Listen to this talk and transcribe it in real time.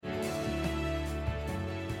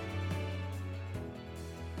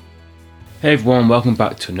Hey everyone, welcome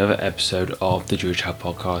back to another episode of the Jewish Hub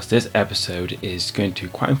podcast. This episode is going to be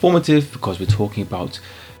quite informative because we're talking about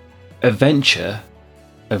a venture,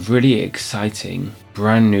 a really exciting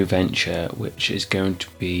brand new venture which is going to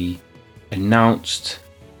be announced.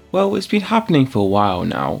 Well, it's been happening for a while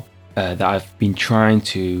now that I've been trying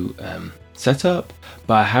to set up,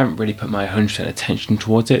 but I haven't really put my 100% attention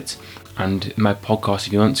towards it. And in my podcast a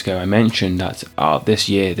few months ago, I mentioned that this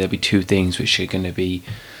year there'll be two things which are going to be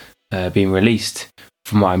being released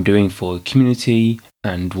from what I'm doing for the community,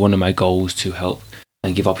 and one of my goals to help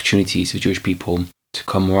and give opportunities for Jewish people to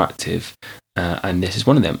become more active, and this is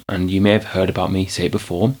one of them. And you may have heard about me say it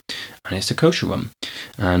before, and it's the Kosher Run.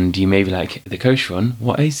 And you may be like, the Kosher Run,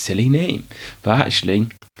 what a silly name. But actually,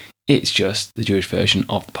 it's just the Jewish version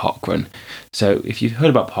of the Park Run. So if you've heard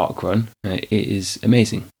about Park Run, it is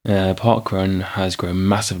amazing. Park Run has grown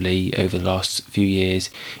massively over the last few years.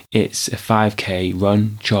 It's a 5k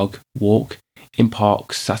run, jog, walk in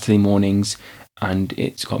parks Saturday mornings, and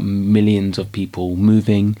it's got millions of people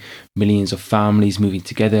moving, millions of families moving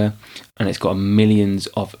together, and it's got millions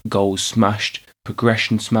of goals smashed,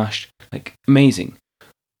 progression smashed, like amazing.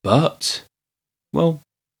 But, well,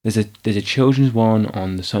 there's a children's one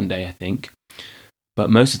on the Sunday, I think, but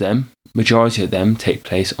majority of them take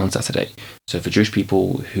place on Saturday. So for Jewish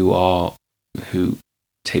people who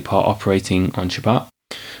take part operating on Shabbat,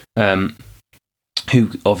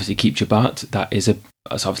 who obviously keep Shabbat,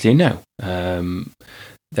 that's obviously a no.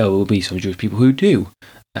 There will be some Jewish people who do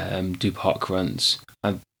park runs,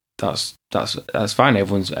 and that's fine.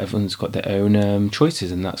 Everyone's got their own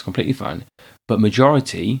choices, and that's completely fine. But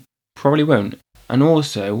majority probably won't. And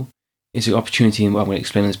also, it's an opportunity, and what I'm going to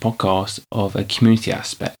explain in this podcast, of a community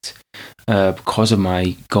aspect. Because of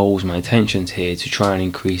my goals, my intentions here to try and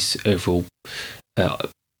increase overall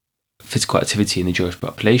physical activity in the Jewish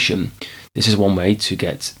population, this is one way to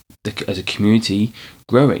get as a community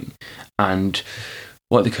growing. And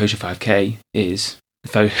what the Kosher 5k is,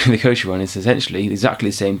 the Kosher Run is essentially exactly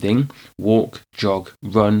the same thing: walk, jog,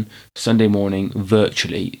 run, Sunday morning,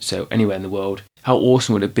 virtually, so anywhere in the world. How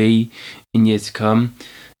awesome would it be in years to come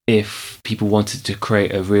if people wanted to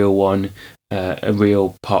create a real one, a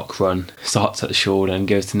real park run, starts at the shul and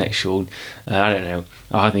goes to the next shul? I don't know,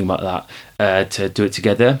 I'll have to think about that, to do it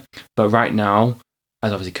together. But right now,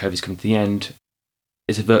 as obviously COVID's come to the end,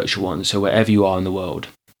 it's a virtual one. So wherever you are in the world,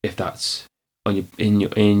 if that's on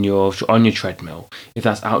your treadmill, if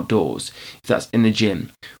that's outdoors, if that's in the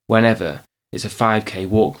gym, whenever, it's a 5k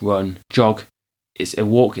walk, run, jog. It's a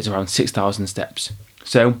walk, it's around 6,000 steps.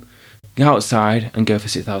 So go outside and go for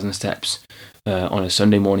 6,000 steps on a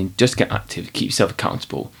Sunday morning. Just get active, keep yourself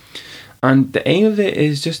accountable. And the aim of it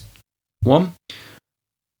is just, one,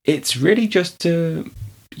 it's really just to,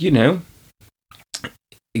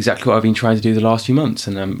 exactly what I've been trying to do the last few months,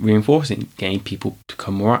 and I'm reinforcing, getting people to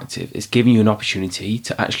become more active. It's giving you an opportunity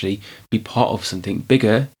to actually be part of something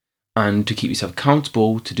bigger, and to keep yourself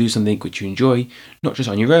accountable to do something which you enjoy, not just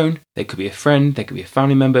on your own. There could be a friend, there could be a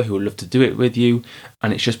family member who would love to do it with you,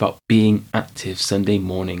 and it's just about being active Sunday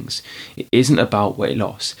mornings. It isn't about weight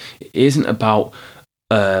loss. It isn't about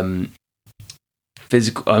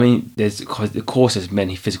physical. I mean, of course there's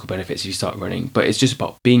many physical benefits if you start running, but it's just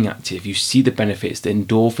about being active. You see the benefits, the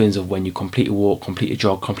endorphins of when you complete a walk, complete a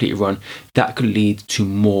jog, complete a run. That could lead to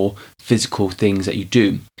more physical things that you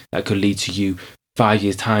do. That could lead to you 5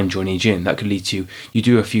 years time joining a gym. That could lead to you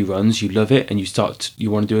do a few runs, you love it, and you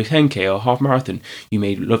want to do a 10k or a half marathon. You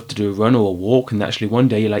may love to do a run or a walk, and actually one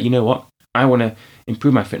day you're like, you know what, I want to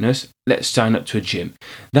improve my fitness, let's sign up to a gym.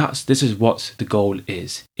 This is what the goal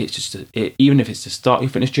is. It's just even if it's to start your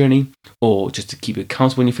fitness journey or just to keep you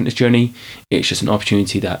accountable in your fitness journey, it's just an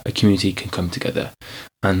opportunity that a community can come together.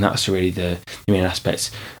 And that's really the main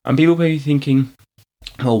aspects. And people may be thinking,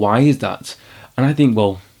 well, why is that? And I think,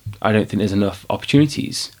 well, I don't think there's enough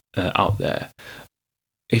opportunities out there.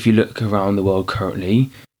 If you look around the world currently,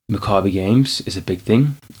 Maccabi Games is a big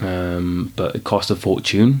thing, but it costs a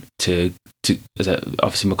fortune to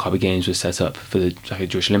obviously Maccabi Games was set up for the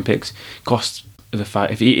Jewish Olympics. Costs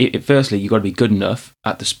firstly you got to be good enough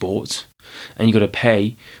at the sport, and you got to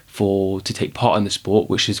pay to take part in the sport,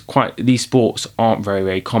 which is these sports aren't very,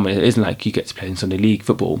 very common. It isn't like you get to play in Sunday League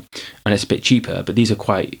football and it's a bit cheaper, but these are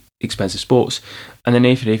quite expensive sports. And then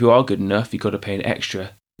if you are good enough, you've got to pay an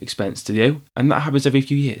extra expense to do, and that happens every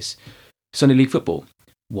few years. Sunday League football,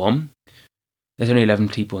 there's only 11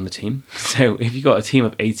 people on the team, so if you've got a team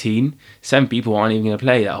of 18, 7 people aren't even going to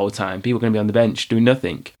play that whole time. People are going to be on the bench doing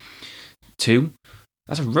nothing. 2,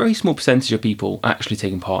 that's a very small percentage of people actually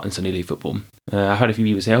taking part in Sunday League football. I've had a few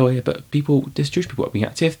people say, oh yeah, but there's Jewish people being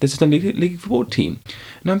active, there's a Sunday League football team.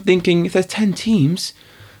 And I'm thinking, if there's 10 teams,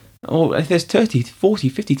 or if there's 30, 40,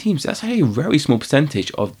 50 teams, that's actually a very small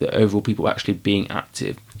percentage of the overall people actually being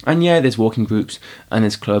active. And yeah, there's walking groups and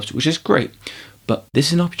there's clubs, which is great. But this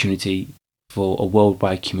is an opportunity for a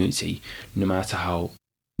worldwide community, no matter how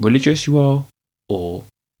religious you are or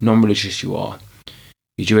non-religious you are.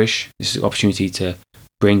 You're Jewish, this is an opportunity to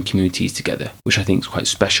bring communities together, which I think is quite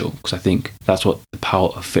special, because I think that's what the power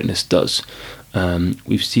of fitness does.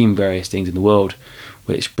 We've seen various things in the world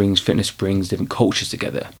which fitness brings different cultures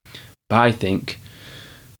together. But I think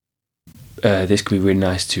this could be really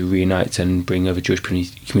nice to reunite and bring other Jewish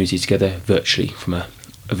communities together virtually from a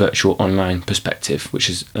virtual online perspective, which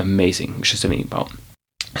is amazing, which is something about.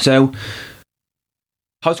 So,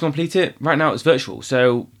 how to complete it? Right now it's virtual,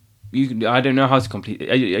 so I don't know how to complete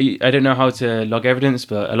it. I don't know how to log evidence,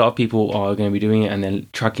 but a lot of people are going to be doing it and then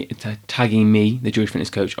tagging me, the Jewish fitness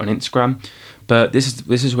coach, on Instagram. But this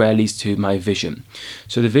is where it leads to my vision.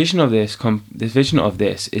 So the vision of this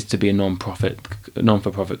is to be a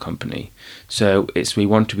non-for-profit company. So we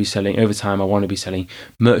want to be selling over time. I want to be selling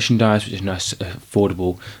merchandise, which is nice,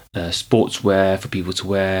 affordable sportswear for people to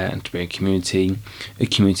wear and to be a community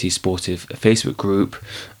sportive Facebook group,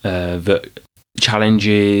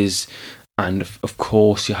 challenges, and of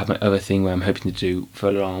course you have my other thing where I'm hoping to do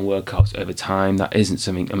full-on workouts over time. That isn't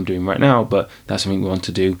something I'm doing right now, but that's something we want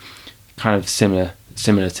to do, kind of similar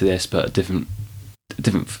to this, but a different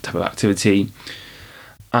type of activity.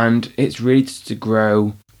 And it's really to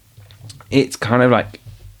grow. It's kind of like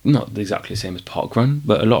not exactly the same as Park Run,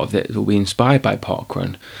 but a lot of it will be inspired by Park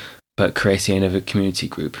Run, but creating another community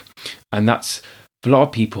group. And that's for a lot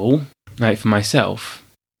of people, like for myself,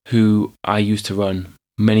 who I used to run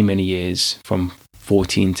many years, from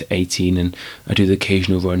 14 to 18, and I do the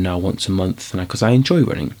occasional run now once a month, and because I enjoy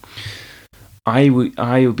running.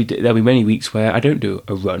 There'll be many weeks where I don't do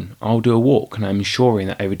a run. I'll do a walk, and I'm ensuring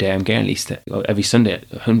that every day I'm getting every Sunday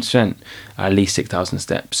 100% at least 6,000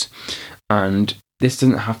 steps. And this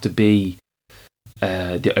doesn't have to be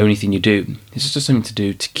the only thing you do. This is just something to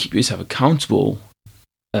do to keep yourself accountable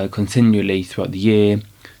continually throughout the year,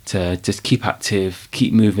 to just keep active,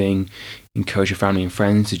 keep moving, encourage your family and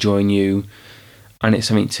friends to join you, and it's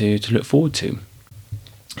something to look forward to.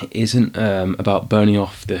 It isn't about burning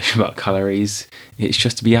off about calories. It's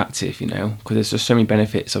just to be active, because there's just so many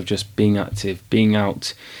benefits of just being active, being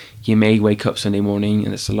out. You may wake up Sunday morning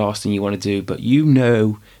and it's the last thing you want to do, but you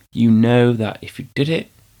know that if you did it,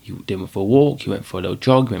 you went for a walk, you went for a little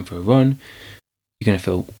jog, you went for a run, you're going to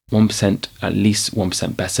feel 1%, at least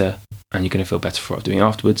 1% better, and you're going to feel better for doing it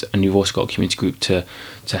afterwards. And you've also got a community group to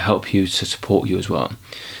help you, to support you as well.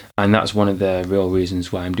 And that's one of the real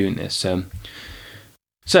reasons why I'm doing this.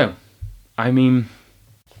 So, I mean,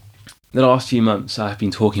 the last few months I've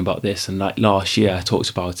been talking about this, and like last year I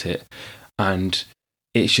talked about it, and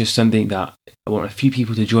it's just something that I want a few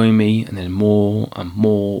people to join me, and then more and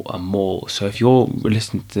more and more. So if you're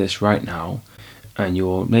listening to this right now, and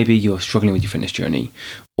you're struggling with your fitness journey,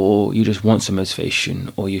 or you just want some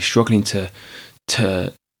motivation, or you're struggling to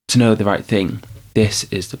know the right thing, this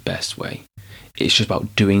is the best way. It's just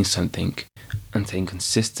about doing something and staying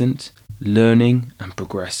consistent, learning and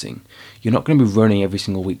progressing. You're not going to be running every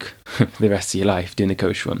single week for the rest of your life doing the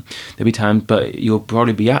Kosher Run. There'll be times, but you'll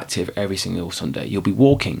probably be active every single Sunday. You'll be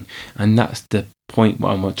walking, and that's the point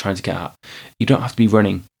what I'm trying to get at. You don't have to be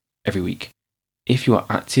running every week. If you are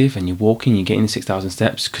active and you're walking, you're getting 6,000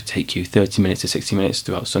 steps, could take you 30 minutes to 60 minutes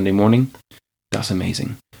throughout Sunday morning. That's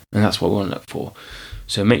amazing, and that's what we want to look for.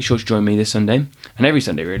 So make sure to join me this Sunday, and every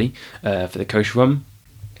Sunday really, for the Kosher Run.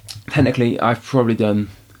 Technically, I've probably done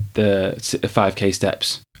the 5k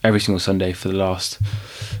steps every single Sunday for the last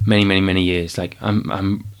many years. Like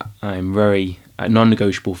I'm very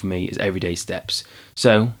non-negotiable for me is everyday steps.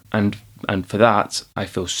 So and for that I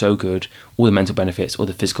feel so good. All the mental benefits, all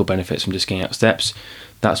the physical benefits from just getting out steps.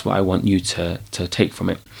 That's what I want you to take from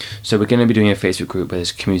it. So we're going to be doing a Facebook group where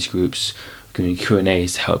there's community groups, community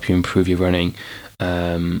Q&As to help you improve your running.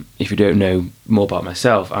 If you don't know more about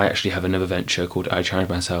myself, I actually have another venture called I Challenge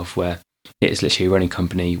Myself, where it's literally a running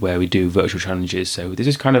company where we do virtual challenges. So this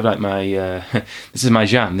is kind of like my this is my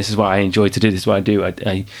jam. This is what I enjoy to do. This is what I do.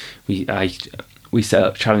 We set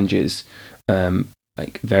up challenges,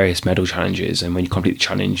 like various medal challenges, and when you complete the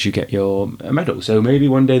challenge, you get your medal. So maybe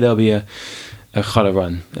one day there'll be a Challah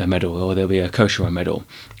Run medal, or there'll be a Kosher Run medal,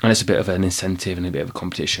 and it's a bit of an incentive and a bit of a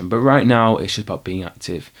competition. But right now, it's just about being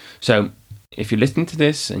active. So if you're listening to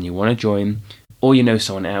this and you want to join, or you know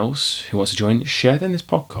someone else who wants to join, share them this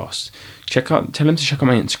podcast. Tell them to check out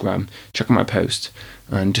my Instagram, check out my post,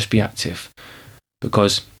 and just be active.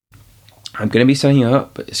 Because I'm going to be setting it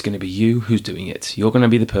up, but it's going to be you who's doing it. You're going to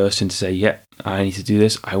be the person to say, yeah, I need to do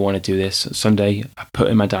this. I want to do this. Sunday, I put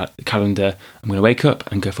in my calendar, I'm going to wake up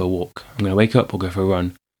and go for a walk. I'm going to wake up or go for a run.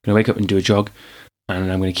 I'm going to wake up and do a jog.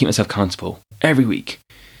 And I'm going to keep myself accountable every week.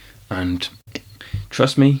 And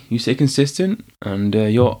trust me, you stay consistent, and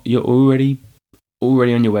you're already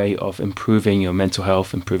on your way of improving your mental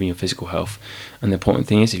health, improving your physical health. And the important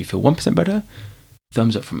thing is, if you feel 1% better,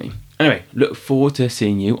 thumbs up from me. Anyway, look forward to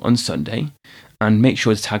seeing you on Sunday, and make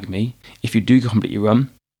sure to tag me if you do complete your run.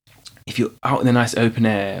 If you're out in the nice open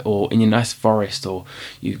air or in your nice forest, or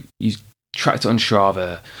you tracked it on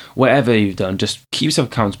Strava, whatever you've done, just keep yourself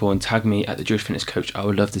accountable and tag me at the Jewish Fitness Coach. I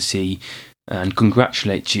would love to see and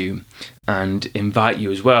congratulate you and invite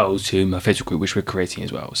you as well to my Facebook group, which we're creating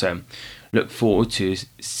as well. So look forward to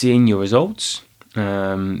seeing your results.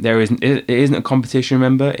 It isn't a competition,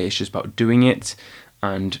 remember, it's just about doing it.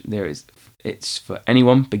 And it's for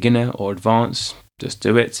anyone, beginner or advanced, just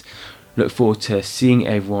do it. Look forward to seeing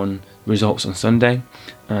everyone results on Sunday.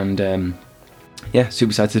 And super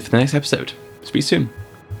excited for the next episode. Speak soon.